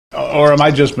Or am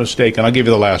I just mistaken? I'll give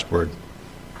you the last word.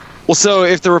 Well, so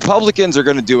if the Republicans are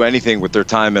going to do anything with their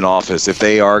time in office, if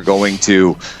they are going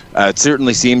to, it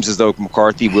certainly seems as though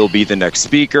McCarthy will be the next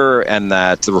speaker and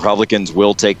that the Republicans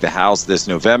will take the House this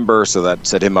November. So that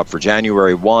set him up for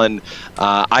January 1.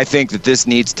 I think that this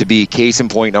needs to be case in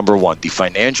point number one, the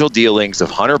financial dealings of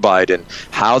Hunter Biden,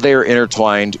 how they are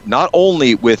intertwined not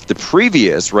only with the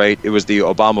previous, right, it was the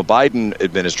Obama-Biden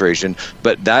administration,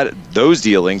 but those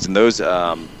dealings and those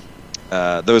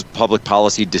public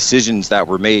policy decisions that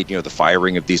were made, the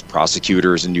firing of these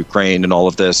prosecutors in Ukraine and all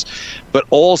of this, but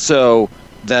also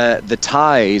the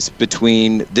ties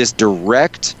between this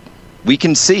direct, we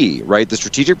can see, right, the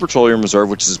Strategic Petroleum Reserve,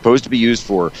 which is supposed to be used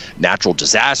for natural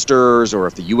disasters or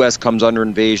if the U.S. comes under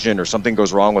invasion or something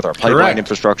goes wrong with our pipeline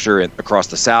infrastructure across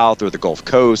the South or the Gulf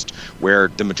Coast, where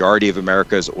the majority of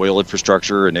America's oil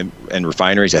infrastructure and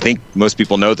refineries, I think most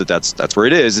people know that that's where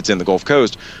it is. It's in the Gulf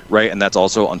Coast, right? And that's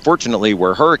also, unfortunately,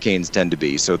 where hurricanes tend to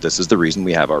be. So this is the reason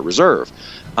we have our reserve.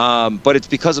 But it's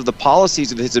because of the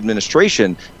policies of his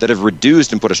administration that have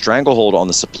reduced and put a stranglehold on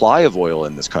the supply of oil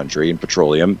in this country and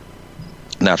petroleum,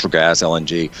 natural gas,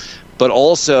 LNG, but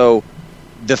also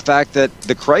the fact that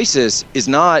the crisis is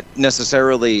not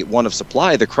necessarily one of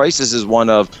supply. The crisis is one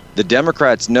of the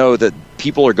Democrats know that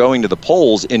people are going to the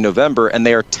polls in November and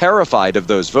they are terrified of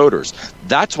those voters.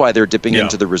 That's why they're dipping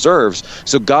into the reserves.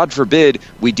 So God forbid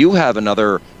we do have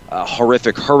another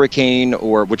horrific hurricane and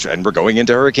we're going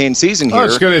into hurricane season here.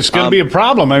 It's going to be a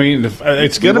problem. I mean,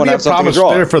 it's going to be a problem. It's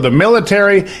there for the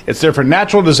military. It's there for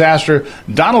natural disaster.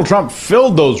 Donald Trump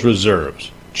filled those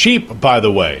reserves. Cheap, by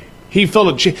the way. He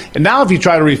filled it cheap. And now if you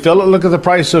try to refill it, look at the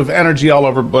price of energy all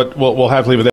over, but we'll have to leave it there.